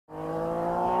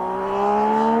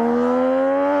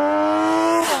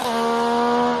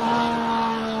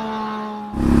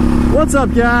What's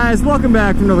up, guys? Welcome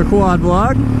back to another quad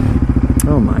vlog.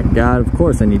 Oh my god, of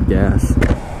course I need gas.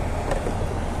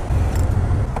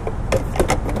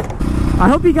 I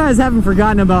hope you guys haven't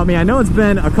forgotten about me. I know it's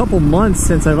been a couple months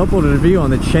since I've uploaded a video on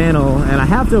the channel, and I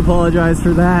have to apologize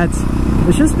for that.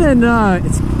 It's just been,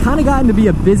 it's kind of gotten to be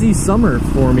a busy summer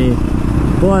for me.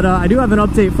 But I do have an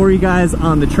update for you guys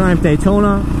on the Triumph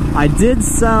Daytona. I did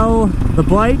sell the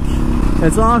bike.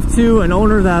 It's off to an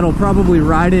owner that'll probably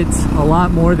ride it a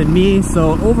lot more than me.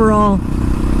 So overall,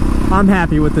 I'm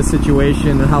happy with the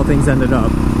situation and how things ended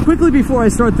up. Quickly before I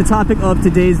start the topic of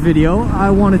today's video,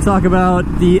 I want to talk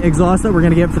about the exhaust that we're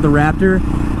going to get for the Raptor.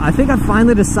 I think I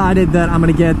finally decided that I'm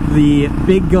going to get the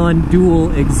Big Gun dual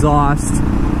exhaust.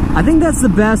 I think that's the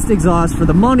best exhaust for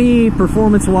the money,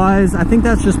 performance-wise. I think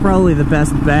that's just probably the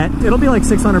best bet. It'll be like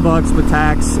 600 bucks with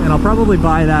tax, and I'll probably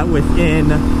buy that within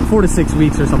 4 to 6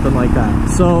 weeks or something like that.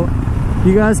 So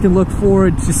you guys can look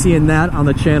forward to seeing that on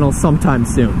the channel sometime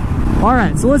soon.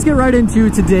 Alright, so let's get right into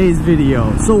today's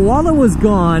video. So while I was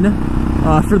gone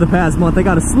for the past month, I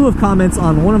got a slew of comments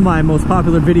on one of my most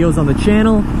popular videos on the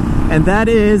channel, and that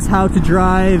is how to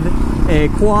drive a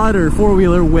quad or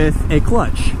four-wheeler with a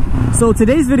clutch. So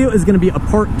today's video is going to be a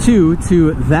part 2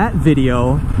 to that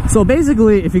video. So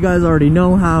basically, if you guys already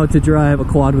know how to drive a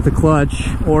quad with a clutch,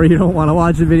 or you don't want to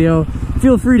watch the video,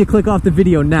 feel free to click off the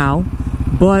video now.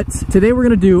 But today we're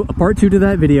going to do a part 2 to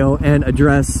that video and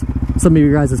address some of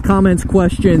you guys' comments,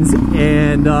 questions,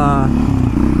 and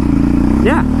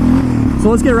yeah. So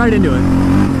let's get right into it.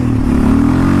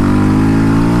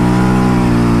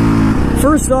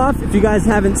 First off, if you guys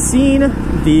haven't seen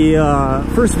the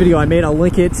first video I made, I'll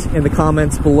link it in the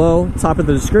comments below, top of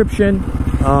the description.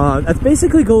 That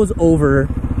basically goes over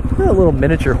a little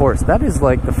miniature horse. That is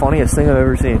like the funniest thing I've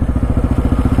ever seen.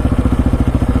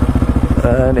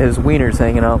 And his wiener's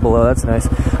hanging out below. That's nice.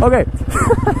 Okay.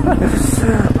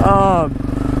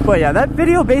 But yeah, that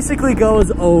video basically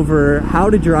goes over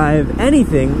how to drive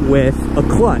anything with a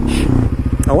clutch.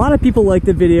 A lot of people like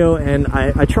the video, and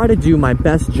I try to do my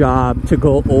best job to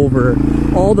go over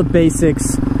all the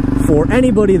basics for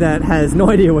anybody that has no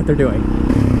idea what they're doing.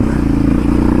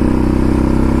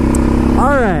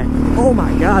 Alright, oh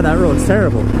my god, that road's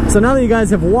terrible. So now that you guys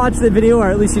have watched the video, or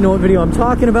at least you know what video I'm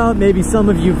talking about, maybe some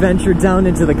of you ventured down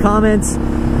into the comments.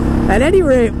 At any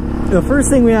rate, the first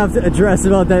thing we have to address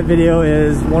about that video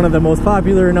is one of the most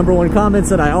popular #1 comments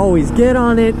that I always get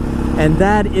on it, and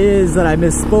that is that I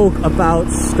misspoke about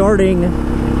starting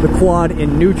the quad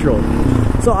in neutral.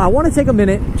 So I want to take a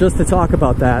minute just to talk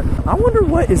about that. I wonder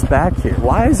what is back here.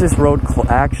 Why is this road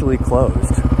actually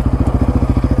closed?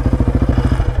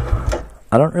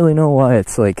 I don't really know why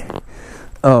it's like...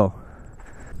 Oh,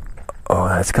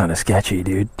 that's kind of sketchy,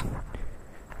 dude.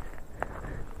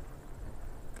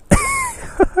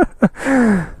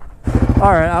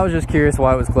 Alright, I was just curious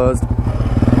why it was closed.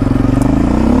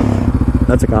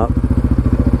 That's a cop.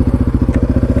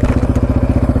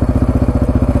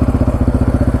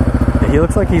 He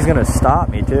looks like he's gonna stop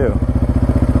me too.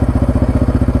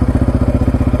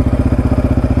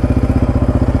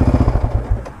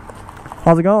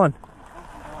 How's it going?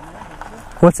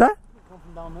 What's that?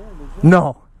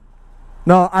 No.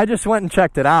 No, I just went and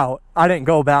checked it out. I didn't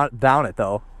go down it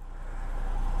though.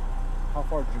 How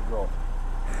far did you go?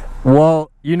 Well,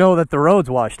 you know that the road's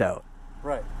washed out.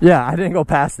 Right. Yeah, I didn't go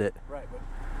past it. Right, but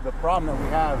the problem that we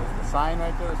have is the sign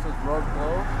right there that says road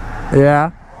closed.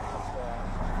 Yeah.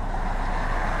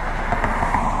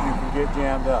 You can get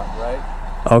jammed up, right?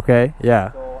 Okay,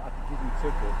 yeah. So I can give you a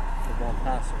ticket for going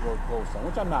past the road closed sign,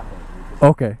 which I'm not going to do.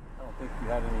 Okay. I don't think you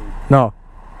had any... No.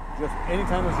 Just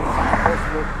anytime there's a sign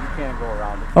posted, you can't go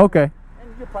around it. Okay.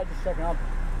 And you're probably just checking out.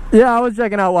 Yeah, I was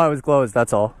checking out why it was closed,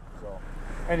 that's all. So,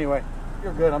 anyway,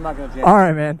 you're good. I'm not going to jam you.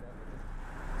 Alright, man.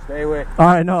 Stay away.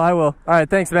 Alright, no, I will. Alright,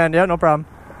 thanks, man. Yeah, no problem.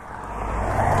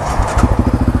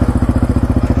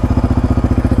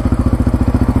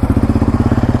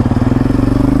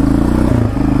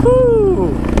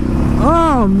 Woo!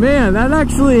 Oh, man, that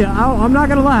actually, I'm not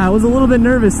gonna lie, I was a little bit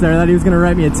nervous there that he was gonna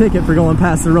write me a ticket for going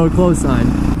past the road closed sign.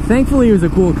 Thankfully, he was a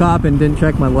cool cop and didn't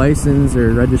check my license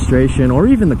or registration or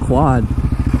even the quad.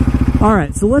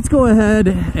 Alright, so let's go ahead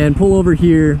and pull over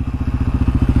here.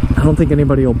 I don't think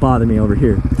anybody will bother me over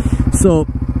here. So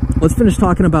let's finish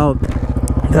talking about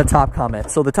the top comment.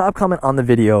 So the top comment on the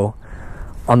video,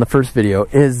 on the first video,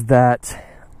 is that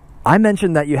I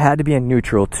mentioned that you had to be in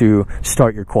neutral to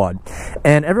start your quad.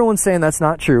 And everyone's saying that's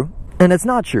not true. And it's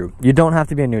not true. You don't have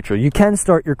to be in neutral. You can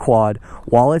start your quad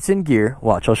while it's in gear.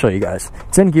 Watch, I'll show you guys.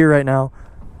 It's in gear right now.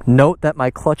 Note that my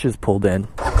clutch is pulled in.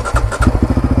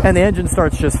 And the engine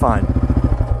starts just fine.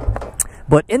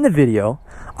 But in the video,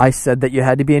 I said that you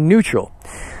had to be in neutral.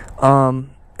 And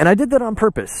I did that on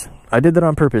purpose. I did that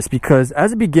on purpose because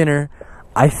as a beginner,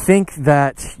 I think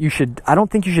that I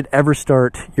don't think you should ever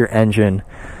start your engine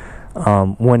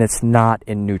when it's not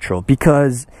in neutral,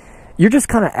 because you're just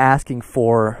kind of asking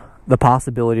for the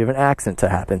possibility of an accident to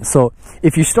happen. So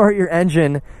if you start your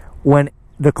engine when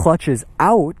the clutch is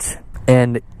out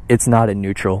and it's not in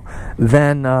neutral,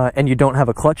 then and you don't have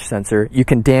a clutch sensor, you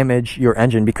can damage your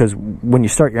engine, because when you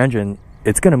start your engine,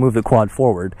 it's going to move the quad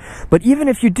forward. But even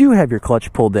if you do have your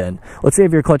clutch pulled in, let's say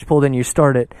if your clutch pulled in, you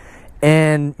start it,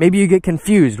 and maybe you get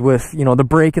confused with, you know, the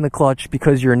brake and the clutch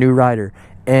because you're a new rider,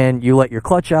 and you let your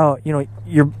clutch out, you know,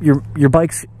 your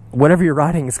bike's, whatever you're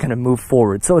riding, is going to move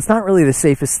forward. So it's not really the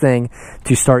safest thing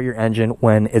to start your engine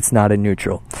when it's not in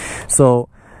neutral. So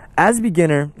as a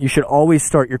beginner, you should always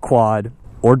start your quad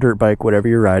or dirt bike, whatever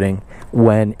you're riding,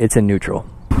 when it's in neutral.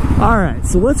 Alright,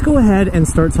 so let's go ahead and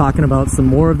start talking about some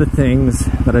more of the things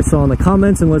that I saw in the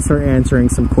comments, and let's start answering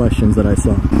some questions that I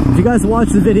saw. If you guys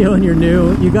watched the video and you're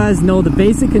new, you guys know the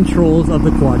basic controls of the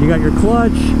quad. You got your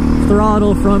clutch,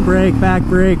 throttle, front brake, back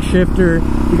brake, shifter.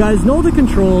 You guys know the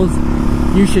controls.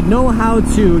 You should know how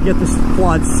to get the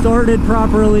quad started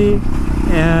properly.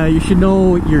 You should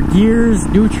know your gears,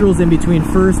 neutrals in between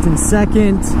first and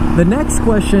second. The next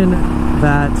question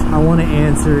that I want to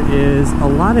answer is, a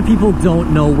lot of people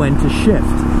don't know when to shift.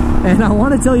 And I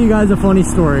want to tell you guys a funny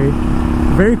story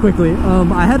very quickly.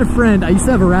 I had a friend, I used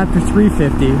to have a Raptor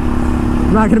 350.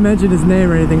 I'm not going to mention his name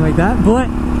or anything like that, but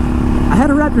I had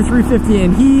a Raptor 350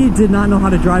 and he did not know how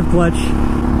to drive clutch.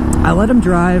 I let him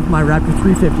drive my Raptor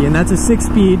 350, and that's a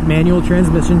 6-speed manual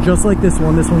transmission, just like this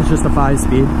one. This one's just a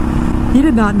 5-speed. He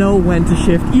did not know when to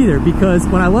shift either, because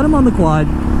when I let him on the quad,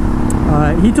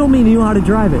 he told me he knew how to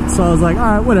drive it. So I was like, all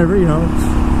right, whatever, you know,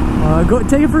 go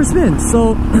take it for a spin.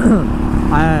 So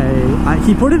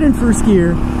he put it in first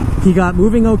gear. He got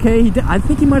moving okay. I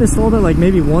think he might have stalled it like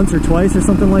maybe once or twice or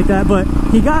something like that, but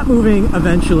he got moving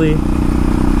eventually,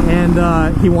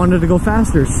 and he wanted to go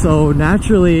faster. So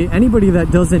naturally, anybody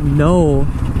that doesn't know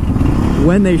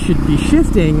when they should be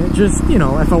shifting, just, you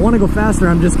know, if I want to go faster,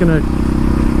 I'm just gonna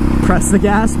press the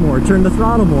gas more, turn the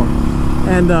throttle more.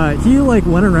 And he like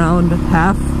went around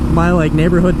half my like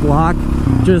neighborhood block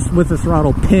just with the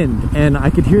throttle pinned, and I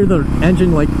could hear the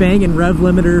engine like banging rev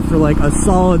limiter for like a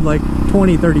solid like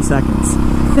 20-30 seconds.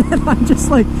 And I'm just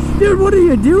like, dude, what are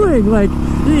you doing? Like,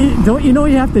 don't you know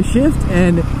you have to shift?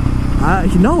 And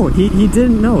no, he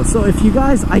didn't know. So if you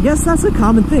guys, I guess that's a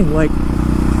common thing, like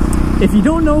if you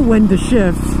don't know when to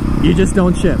shift, you just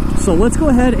don't shift. So let's go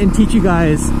ahead and teach you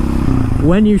guys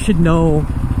when you should know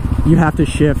you have to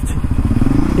shift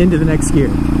into the next gear.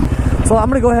 So I'm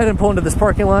going to go ahead and pull into this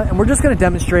parking lot, and we're just going to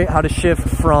demonstrate how to shift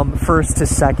from first to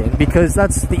second, because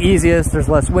that's the easiest. There's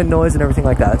less wind noise and everything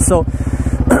like that. So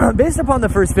based upon the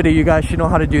first video, you guys should know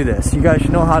how to do this. You guys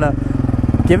should know how to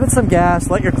give it some gas,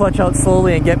 let your clutch out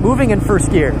slowly, and get moving in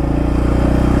first gear.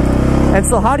 And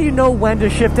so how do you know when to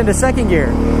shift into second gear?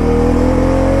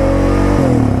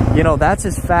 You know, that's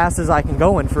as fast as I can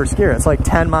go in first gear. It's like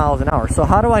 10 miles an hour. So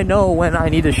how do I know when I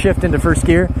need to shift into first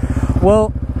gear?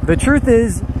 Well, the truth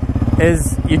is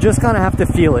you just kind of have to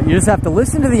feel it. You just have to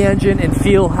listen to the engine and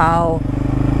feel how,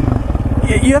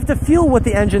 you have to feel what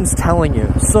the engine's telling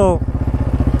you. So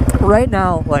right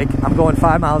now, like, I'm going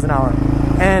 5 miles an hour,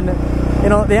 and you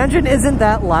know, the engine isn't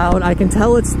that loud. I can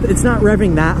tell it's not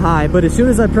revving that high, but as soon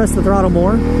as I press the throttle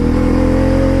more,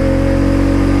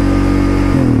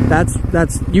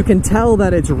 that's you can tell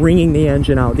that it's ringing the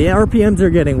engine out. The RPMs are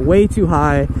getting way too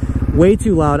high, way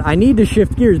too loud. I need to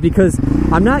shift gears because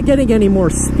I'm not getting any more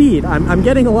speed. I'm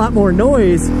getting a lot more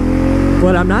noise,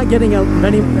 but I'm not getting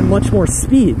much more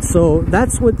speed. So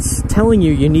that's what's telling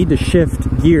you need to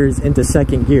shift gears into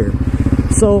second gear.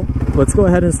 So let's go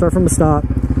ahead and start from the stop.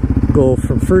 Go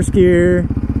from first gear,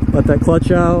 let that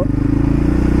clutch out,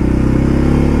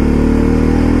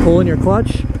 pull in your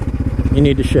clutch, you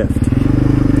need to shift.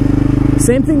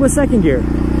 Same thing with second gear.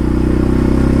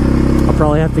 I'll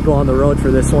probably have to go on the road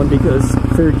for this one because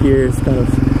third gear is kind of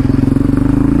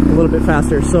a little bit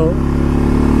faster. So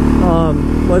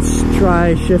let's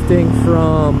try shifting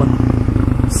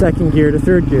from second gear to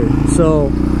third gear.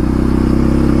 So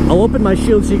I'll open my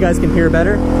shield so you guys can hear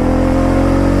better.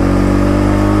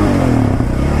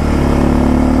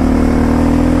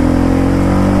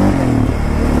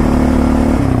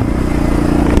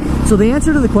 So the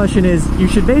answer to the question is you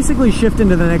should basically shift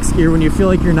into the next gear when you feel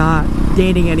like you're not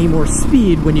gaining any more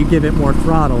speed when you give it more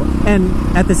throttle. And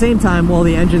at the same time, while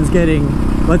the engine's getting,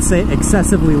 let's say,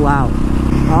 excessively loud.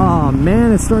 Oh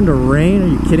man, it's starting to rain. Are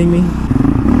you kidding me?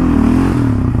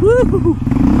 Woo!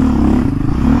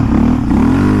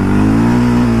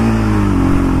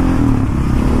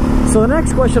 So the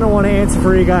next question I want to answer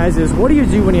for you guys is, what do you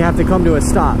do when you have to come to a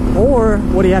stop? Or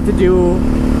what do you have to do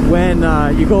when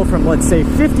you go from, let's say,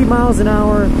 50 miles an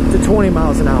hour to 20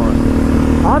 miles an hour?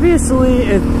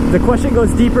 Obviously, the question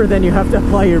goes deeper than you have to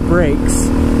apply your brakes.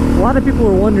 A lot of people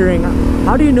are wondering,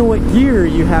 how do you know what gear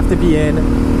you have to be in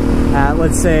at,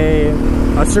 let's say,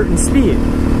 a certain speed?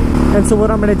 And so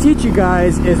what I'm going to teach you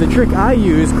guys is a trick I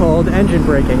use called engine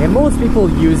braking. And most people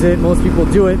use it, most people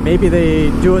do it. Maybe they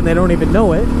do it and they don't even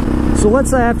know it. So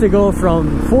let's say I have to go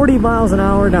from 40 miles an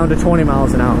hour down to 20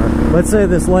 miles an hour. Let's say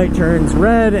this light turns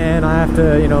red and I have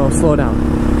to, you know, slow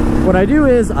down. What I do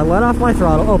is I let off my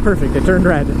throttle. Oh, perfect, it turned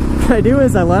red. What I do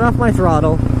is I let off my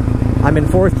throttle. I'm in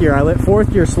fourth gear. I let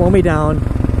fourth gear slow me down.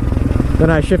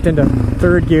 Then I shift into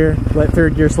third gear, let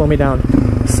third gear slow me down.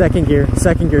 Second gear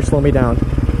slow me down.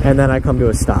 And then I come to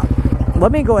a stop.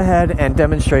 Let me go ahead and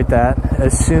demonstrate that.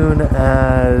 As soon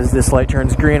as this light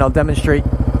turns green, I'll demonstrate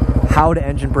how to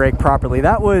engine brake properly.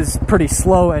 That was pretty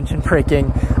slow engine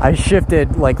braking. I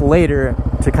shifted like later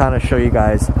to kind of show you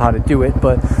guys how to do it,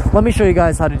 but let me show you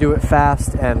guys how to do it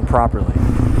fast and properly.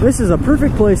 This is a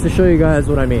perfect place to show you guys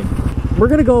what I mean. We're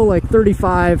gonna go like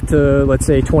 35 to, let's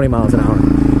say, 20 miles an hour.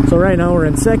 So right now we're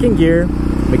in second gear.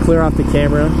 Let me clear off the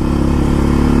camera.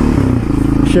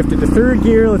 Shifted to third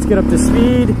gear. Let's get up to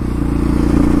speed.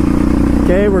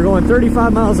 Okay, we're going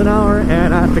 35 miles an hour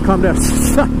and I have to come to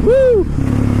stop. Woo!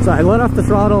 So I let off the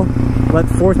throttle, let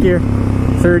fourth gear,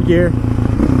 third gear,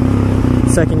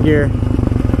 second gear,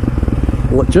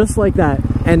 just like that.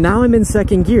 And now I'm in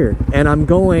second gear and I'm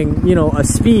going, you know, a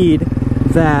speed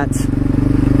that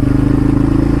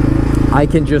I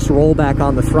can just roll back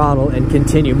on the throttle and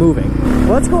continue moving.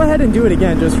 Let's go ahead and do it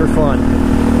again just for fun.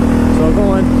 So I'm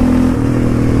going.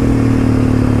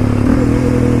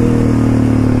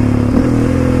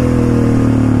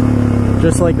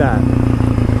 Just like that.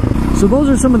 So those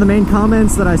are some of the main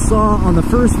comments that I saw on the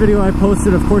first video I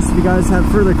posted. Of course, if you guys have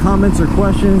further comments or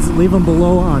questions, leave them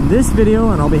below on this video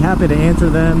and I'll be happy to answer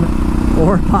them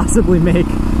or possibly make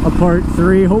a part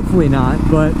 3, hopefully not.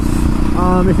 But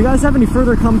if you guys have any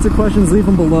further comments or questions, leave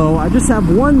them below. I just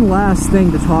have one last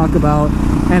thing to talk about,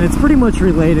 and it's pretty much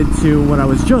related to what I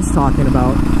was just talking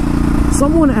about.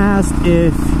 Someone asked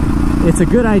if it's a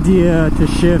good idea to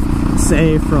shift,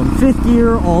 say, from 5th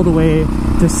gear all the way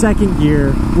to 2nd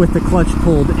gear with the clutch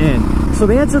pulled in. So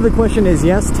the answer to the question is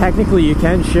yes, technically you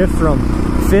can shift from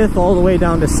 5th all the way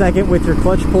down to 2nd with your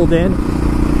clutch pulled in,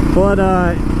 but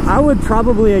I would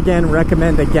probably again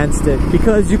recommend against it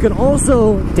because you can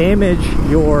also damage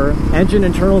your engine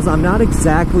internals. I'm not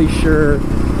exactly sure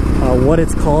what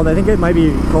it's called. I think it might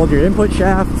be called your input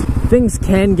shaft. Things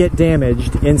can get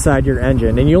damaged inside your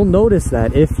engine, and you'll notice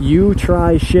that if you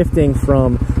try shifting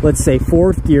from, let's say,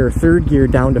 4th gear, 3rd gear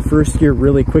down to 1st gear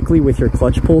really quickly with your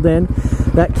clutch pulled in,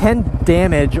 that can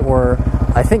damage or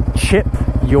I think chip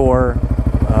your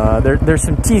there's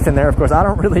some teeth in there. Of course, I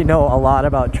don't really know a lot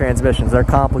about transmissions, they're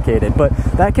complicated, but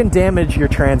that can damage your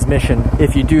transmission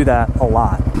if you do that a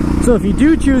lot. So if you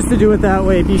do choose to do it that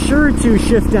way, be sure to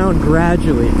shift down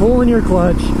gradually. Pull in your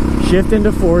clutch, shift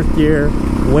into 4th gear,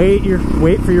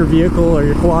 wait for your vehicle or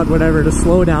your quad, whatever, to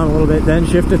slow down a little bit, then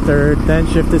shift to 3rd, then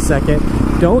shift to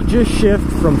 2nd. Don't just shift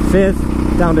from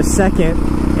 5th down to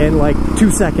 2nd in like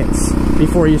 2 seconds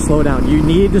before you slow down. You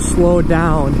need to slow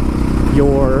down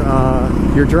your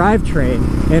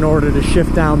drivetrain in order to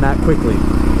shift down that quickly.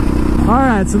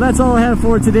 Alright, so that's all I have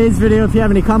for today's video. If you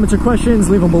have any comments or questions,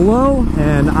 leave them below,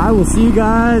 and I will see you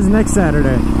guys next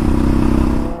Saturday.